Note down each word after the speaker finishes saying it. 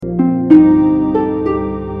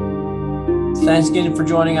Thanks again for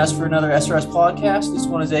joining us for another SRS podcast. This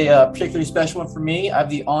one is a particularly special one for me. I have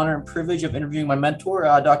the honor and privilege of interviewing my mentor,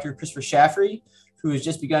 Dr. Christopher Shaffrey, who has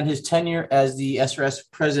just begun his tenure as the SRS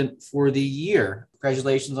President for the year.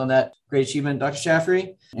 Congratulations on that great achievement, Dr.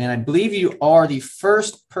 Shaffrey. And I believe you are the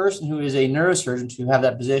first person who is a neurosurgeon to have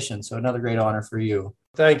that position. So another great honor for you.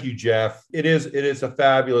 Thank you, Jeff. It is a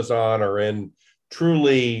fabulous honor, and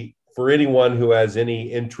truly, for anyone who has any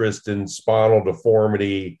interest in spinal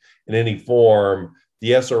deformity in any form,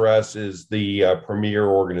 the SRS is the premier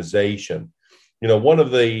organization. You know, one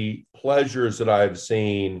of the pleasures that I've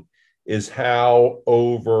seen is how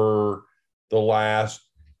over the last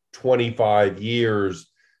 25 years,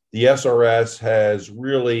 the SRS has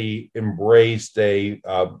really embraced a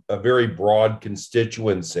very broad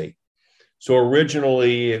constituency. So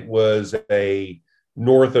originally it was a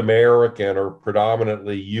North American or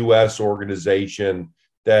predominantly U.S. organization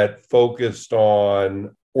that focused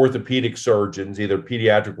on orthopedic surgeons, either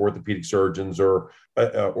pediatric orthopedic surgeons or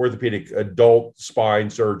orthopedic adult spine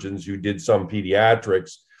surgeons who did some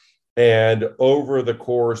pediatrics. And over the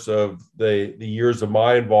course of the years of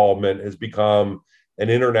my involvement has become an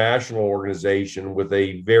international organization with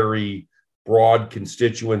a very broad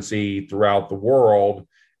constituency throughout the world,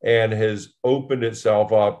 and has opened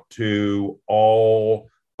itself up to all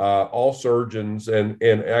surgeons and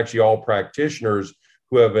actually all practitioners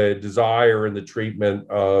who have a desire in the treatment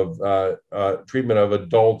of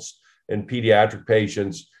adults and pediatric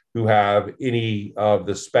patients who have any of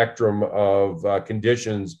the spectrum of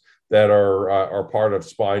conditions that are part of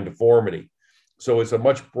spine deformity. So it's a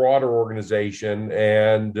much broader organization,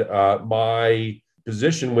 and my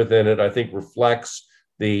position within it, I think, reflects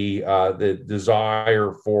the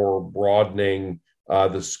desire for broadening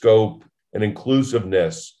the scope and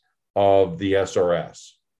inclusiveness of the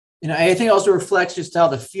SRS. And I think it also reflects just how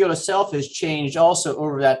the field itself has changed also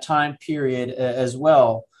over that time period as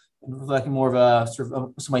well, reflecting more of a sort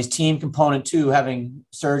of somebody's team component too, having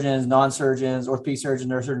surgeons, non-surgeons, orthopedic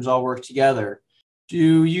surgeons, neurosurgeons all work together.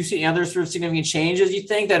 Do you see other sort of significant changes you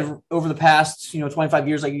think that over the past 25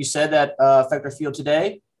 years, like you said, that affect our field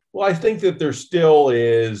today? Well, I think that there's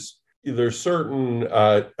certain,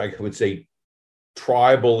 I would say,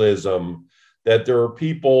 tribalism, that there are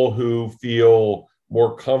people who feel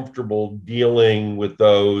more comfortable dealing with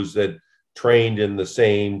those that trained in the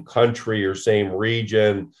same country or same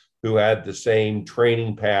region, who had the same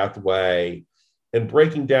training pathway. And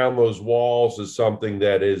breaking down those walls is something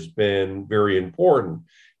that has been very important.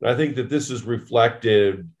 And I think that this is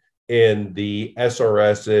reflected in the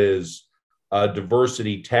SRS's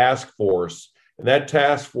diversity task force. And that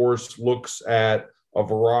task force looks at a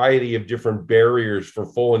variety of different barriers for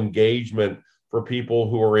full engagement for people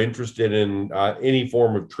who are interested in any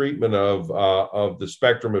form of treatment of the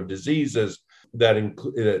spectrum of diseases that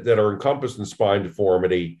are encompassed in spine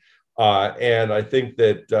deformity. And I think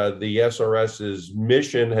that the SRS's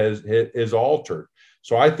mission has altered.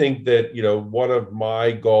 So I think that, one of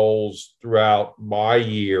my goals throughout my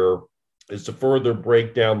year is to further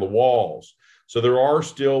break down the walls. So there are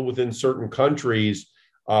still within certain countries,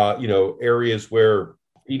 areas where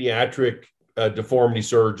pediatric deformity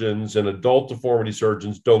surgeons and adult deformity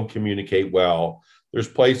surgeons don't communicate well. There's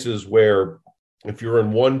places where if you're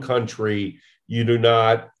in one country, you do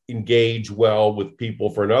not engage well with people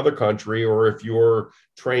for another country, or if you're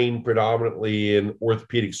trained predominantly in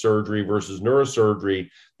orthopedic surgery versus neurosurgery,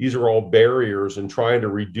 these are all barriers, and trying to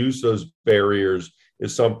reduce those barriers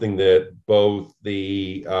is something that both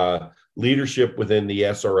the leadership within the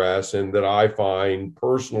SRS and that I find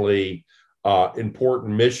personally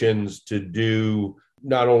important missions to do,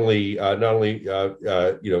 not only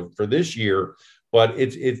for this year, but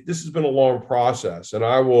this has been a long process. And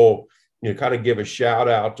I will kind of give a shout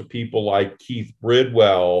out to people like Keith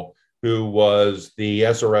Bridwell, who was the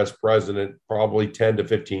SRS president probably 10 to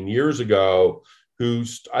 15 years ago, who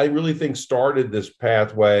I really think started this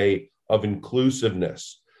pathway of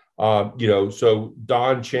inclusiveness. So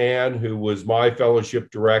Don Chan, who was my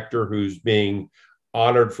fellowship director, who's being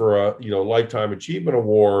honored for a Lifetime Achievement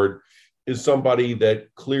Award, is somebody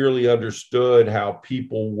that clearly understood how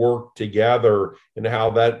people work together and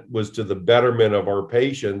how that was to the betterment of our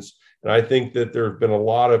patients. And I think that there have been a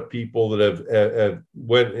lot of people that have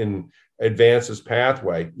went and advanced this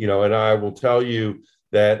pathway, and I will tell you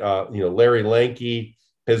that, Larry Lanke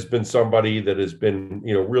has been somebody that has been,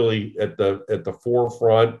 really at the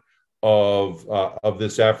forefront of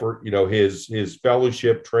this effort. His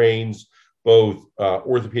fellowship trains both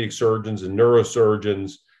orthopedic surgeons and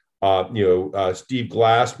neurosurgeons. Steve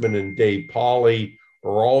Glassman and Dave Polly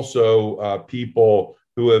are also people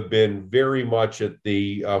who have been very much at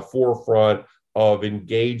the forefront of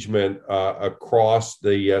engagement across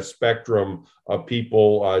the spectrum of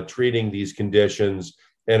people treating these conditions,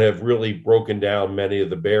 and have really broken down many of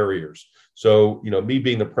the barriers. So, me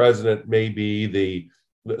being the president may be the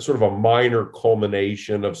sort of a minor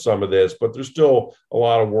culmination of some of this, but there's still a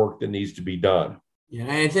lot of work that needs to be done. Yeah,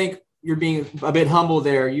 and I think you're being a bit humble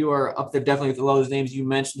there. You are up there definitely with a lot of those names you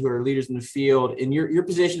mentioned who are leaders in the field. And your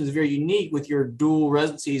position is very unique with your dual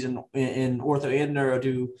residencies in ortho and neuro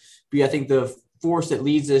to be, I think, the force that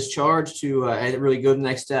leads this charge to really go to the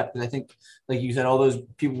next step. Because I think, like you said, all those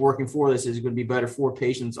people working for this is going to be better for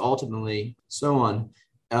patients ultimately, so on.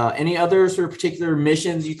 Any other sort of particular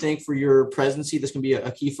missions you think for your presidency that's going to be a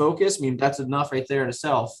key focus? I mean, that's enough right there in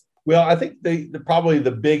itself. Well, I think probably the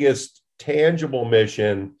biggest tangible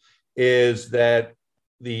mission is that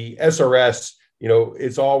the SRS,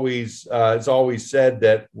 it's always said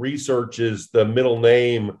that research is the middle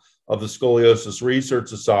name of the Scoliosis Research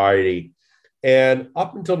Society. And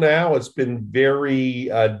up until now, it's been very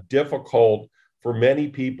difficult for many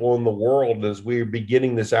people in the world, as we're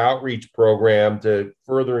beginning this outreach program to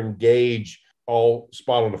further engage all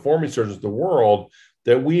spinal deformity surgeons in the world,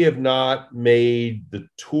 that we have not made the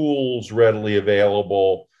tools readily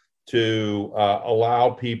available to allow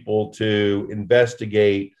people to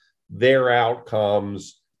investigate their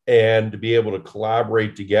outcomes and to be able to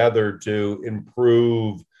collaborate together to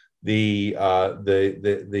improve the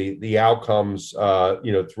outcomes,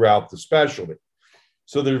 throughout the specialty.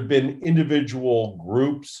 So there have been individual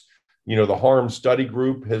groups. The harm study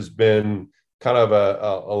group has been kind of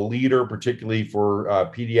a leader, particularly for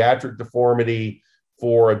pediatric deformity.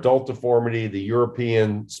 For adult deformity, the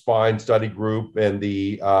European Spine Study Group and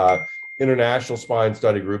the International Spine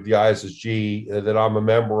Study Group, the ISSG, that I'm a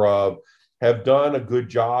member of, have done a good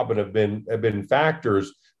job and have been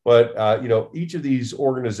factors. But each of these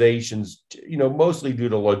organizations, mostly due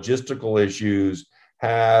to logistical issues,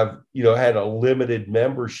 have had a limited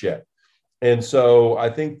membership. And so I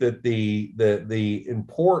think that the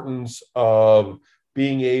importance of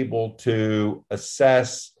being able to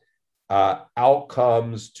assess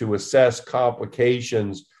outcomes, to assess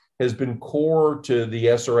complications, has been core to the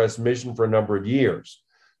SRS mission for a number of years.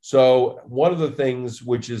 So one of the things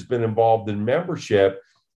which has been involved in membership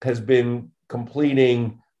has been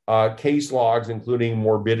completing case logs, including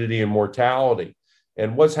morbidity and mortality.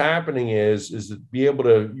 And what's happening is to be able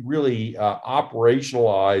to really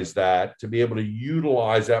operationalize that, to be able to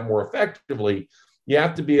utilize that more effectively, you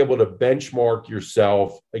have to be able to benchmark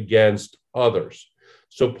yourself against others.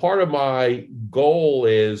 So part of my goal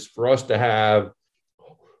is for us to have,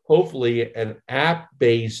 hopefully, an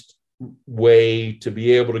app-based way to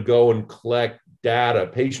be able to go and collect data,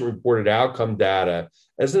 patient-reported outcome data,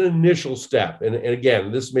 as an initial step. And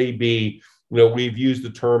again, this may be, we've used the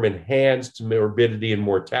term enhanced morbidity and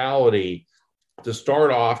mortality to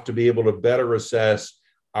start off to be able to better assess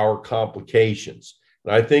our complications.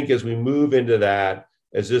 And I think as we move into that,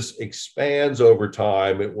 as this expands over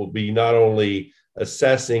time, it will be not only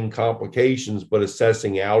assessing complications, but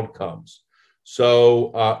assessing outcomes.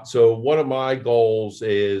 So one of my goals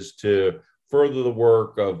is to further the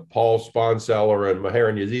work of Paul Sponseller and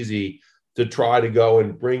Maher Yazizi to try to go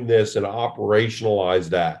and bring this and operationalize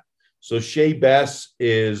that. So Shea Bess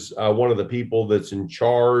is one of the people that's in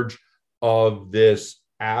charge of this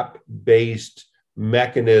app-based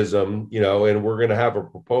mechanism, and we're going to have a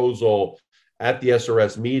proposal at the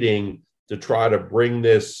SRS meeting to try to bring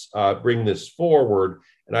this forward.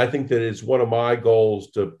 And I think that it's one of my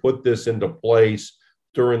goals to put this into place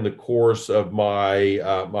during the course of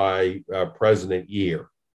my president year.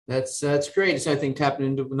 That's great. So I think tapping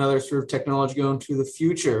into another sort of technology going to the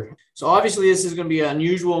future. So obviously this is going to be an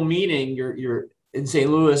unusual meeting. You're in St.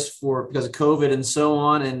 Louis because of COVID and so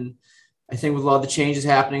on. And I think with a lot of the changes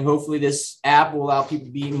happening, hopefully this app will allow people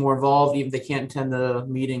to be more involved, even if they can't attend the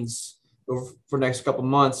meetings for the next couple of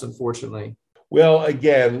months, unfortunately. Well,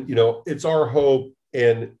 again, it's our hope,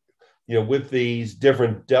 and with these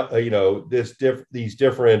different, these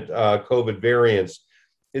different COVID variants,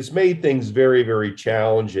 it's made things very, very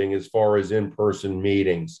challenging as far as in-person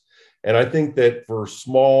meetings. And I think that for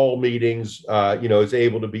small meetings, you're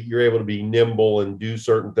able to be nimble and do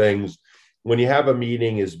certain things. When you have a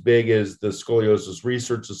meeting as big as the Scoliosis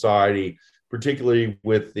Research Society, particularly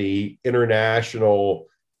with the international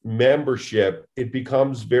membership, it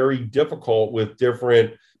becomes very difficult with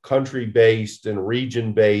different country-based and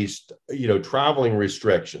region-based, traveling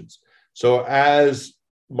restrictions. So as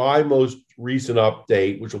my most recent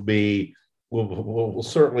update, which will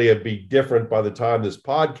certainly be different by the time this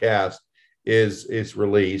podcast is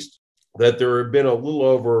released, that there have been a little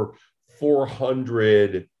over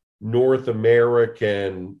 400 North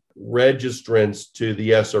American registrants to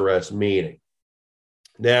the SRS meeting.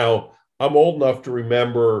 Now, I'm old enough to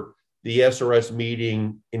remember the SRS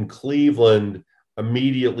meeting in Cleveland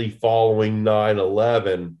immediately following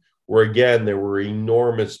 9/11, where again, there were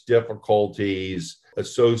enormous difficulties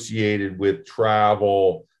associated with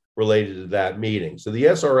travel related to that meeting. So the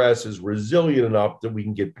SRS is resilient enough that we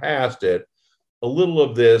can get past it. A little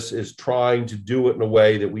of this is trying to do it in a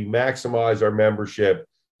way that we maximize our membership,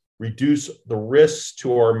 reduce the risks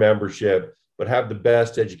to our membership, but have the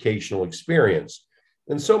best educational experience.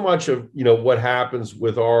 And so much of what happens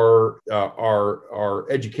with our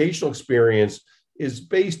educational experience is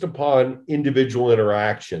based upon individual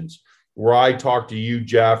interactions, where I talk to you,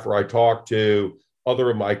 Jeff, or I talk to other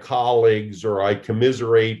of my colleagues, or I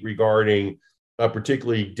commiserate regarding a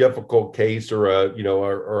particularly difficult case or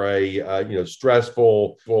a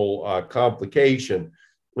stressful complication.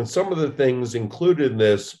 And some of the things included in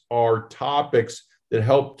this are topics that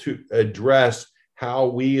help to address how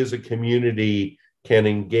we as a community can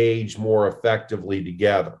engage more effectively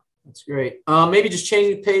together. That's great. Maybe just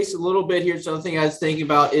changing the pace a little bit here. So the thing I was thinking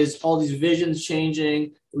about is all these visions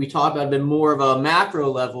changing. We talked about a bit more of a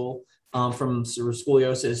macro level from sort of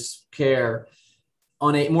scoliosis care.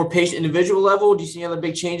 On a more patient individual level, do you see other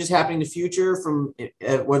big changes happening in the future from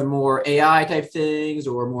whether more AI type things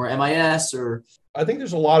or more MIS or? I think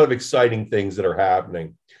there's a lot of exciting things that are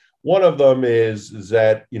happening. One of them is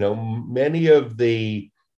that, many of the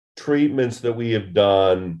treatments that we have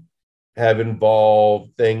done have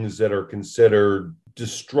involved things that are considered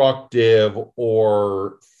destructive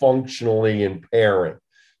or functionally impairing.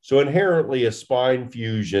 So inherently, a spine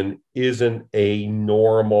fusion isn't a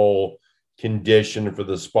normal condition for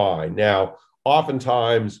the spine. Now,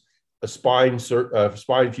 oftentimes, a spine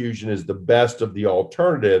fusion is the best of the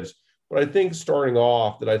alternatives, but I think starting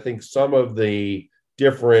off that I think some of the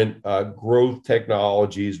different growth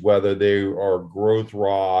technologies, whether they are growth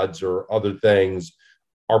rods or other things,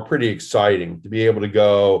 are pretty exciting to be able to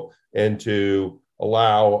go and to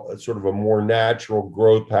allow sort of a more natural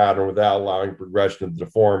growth pattern without allowing progression of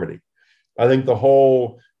deformity. I think the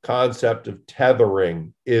whole concept of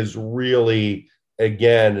tethering is really,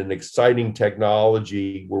 again, an exciting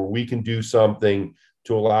technology where we can do something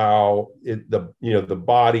to allow the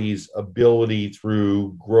body's ability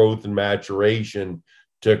through growth and maturation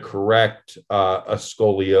to correct a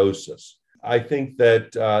scoliosis. I think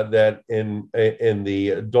that in the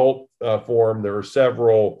adult form, there are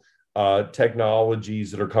several technologies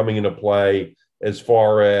that are coming into play as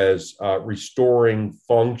far as restoring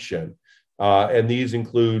function. And these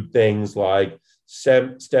include things like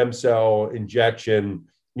stem cell injection,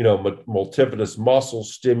 multifidus muscle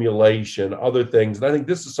stimulation, other things. And I think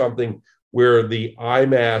this is something where the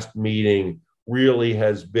IMAST meeting really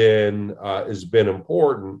has been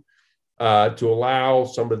important to allow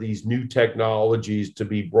some of these new technologies to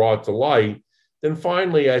be brought to light. Then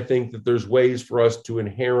finally, I think that there's ways for us to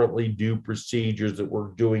inherently do procedures that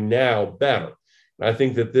we're doing now better. And I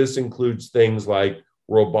think that this includes things like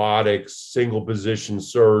robotics, single position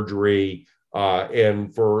surgery,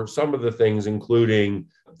 and for some of the things, including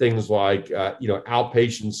things like,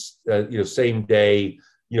 outpatients, same day,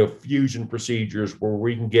 fusion procedures where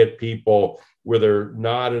we can get people where they're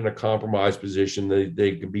not in a compromised position,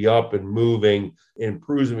 they can be up and moving,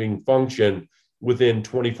 improving function within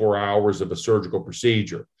 24 hours of a surgical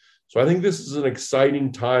procedure. So I think this is an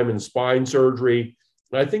exciting time in spine surgery.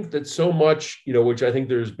 And I think that so much, which I think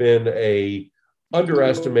there's been a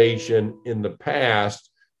underestimation in the past,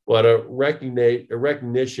 but a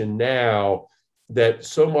recognition now that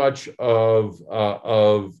so much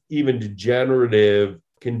of even degenerative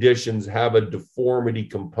conditions have a deformity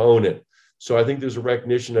component. So I think there's a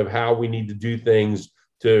recognition of how we need to do things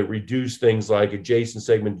to reduce things like adjacent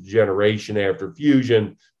segment degeneration after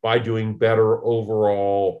fusion by doing better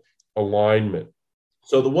overall alignment.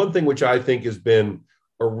 So the one thing which I think has been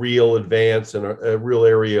a real advance and a real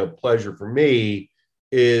area of pleasure for me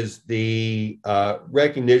is the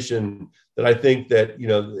recognition that I think that,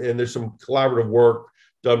 and there's some collaborative work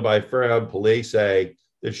done by Farhad Palese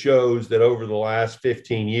that shows that over the last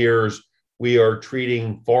 15 years, we are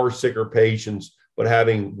treating far sicker patients, but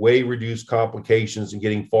having way reduced complications and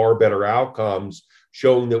getting far better outcomes,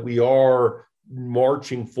 showing that we are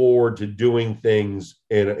marching forward to doing things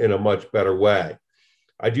in a much better way.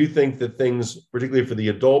 I do think that things, particularly for the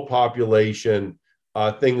adult population,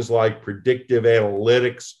 things like predictive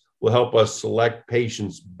analytics will help us select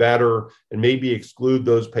patients better and maybe exclude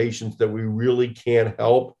those patients that we really can't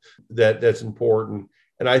help. That's important.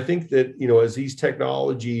 And I think that, as these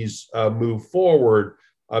technologies move forward,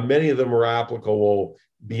 many of them are applicable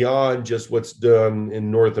beyond just what's done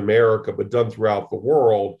in North America, but done throughout the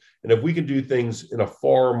world. And if we can do things in a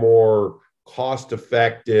far more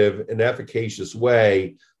cost-effective and efficacious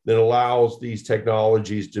way, that allows these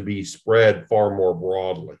technologies to be spread far more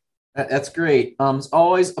broadly. That's great. It's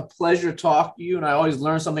always a pleasure to talk to you, and I always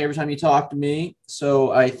learn something every time you talk to me.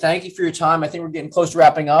 So I thank you for your time. I think we're getting close to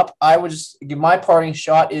wrapping up. I would just give my parting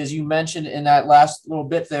shot is you mentioned in that last little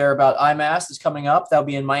bit there about IMAS is coming up. That'll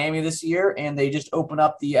be in Miami this year, and they just open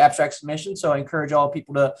up the abstract submission. So I encourage all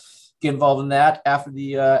people to get involved in that after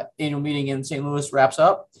the annual meeting in St. Louis wraps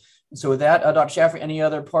up. And so with that, Dr. Shaffrey, any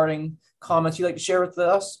other parting comments you'd like to share with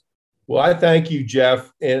us? Well, I thank you,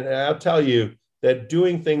 Jeff. And I'll tell you that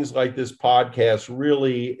doing things like this podcast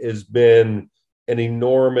really has been an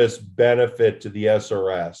enormous benefit to the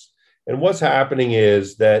SRS. And what's happening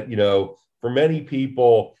is that, for many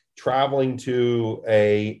people, traveling to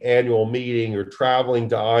an annual meeting or traveling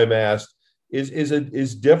to IMAS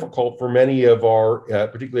is difficult for many of our,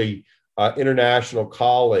 particularly international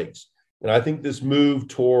colleagues. And I think this move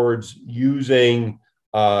towards using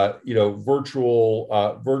virtual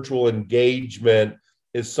engagement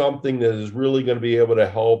is something that is really going to be able to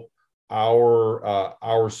help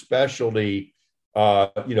our specialty,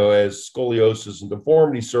 as scoliosis and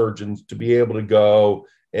deformity surgeons, to be able to go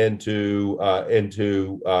and to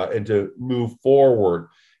move forward.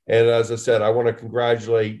 And as I said, I want to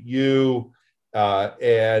congratulate you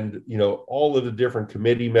and all of the different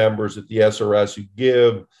committee members at the SRS who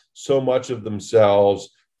give so much of themselves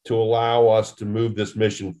to allow us to move this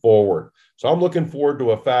mission forward. So I'm looking forward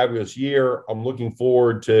to a fabulous year. I'm looking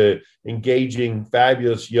forward to engaging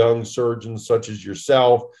fabulous young surgeons such as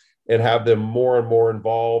yourself and have them more and more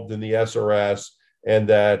involved in the SRS. And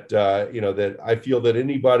that, that I feel that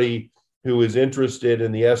anybody who is interested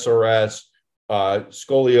in the SRS,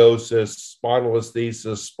 scoliosis, spinal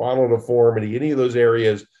listhesis, spinal deformity, any of those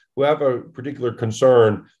areas, who have a particular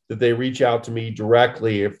concern, that they reach out to me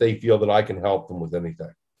directly if they feel that I can help them with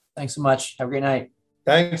anything. Thanks so much. Have a great night.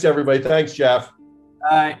 Thanks, everybody. Thanks, Jeff.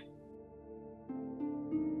 Bye.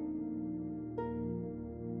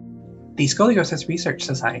 The Scoliosis Research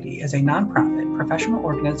Society is a nonprofit professional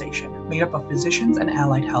organization made up of physicians and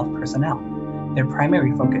allied health personnel. Their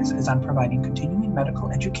primary focus is on providing continuing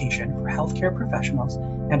medical education for healthcare professionals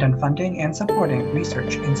and on funding and supporting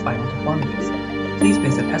research in spinal deformities. Please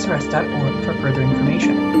visit srs.org for further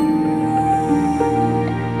information.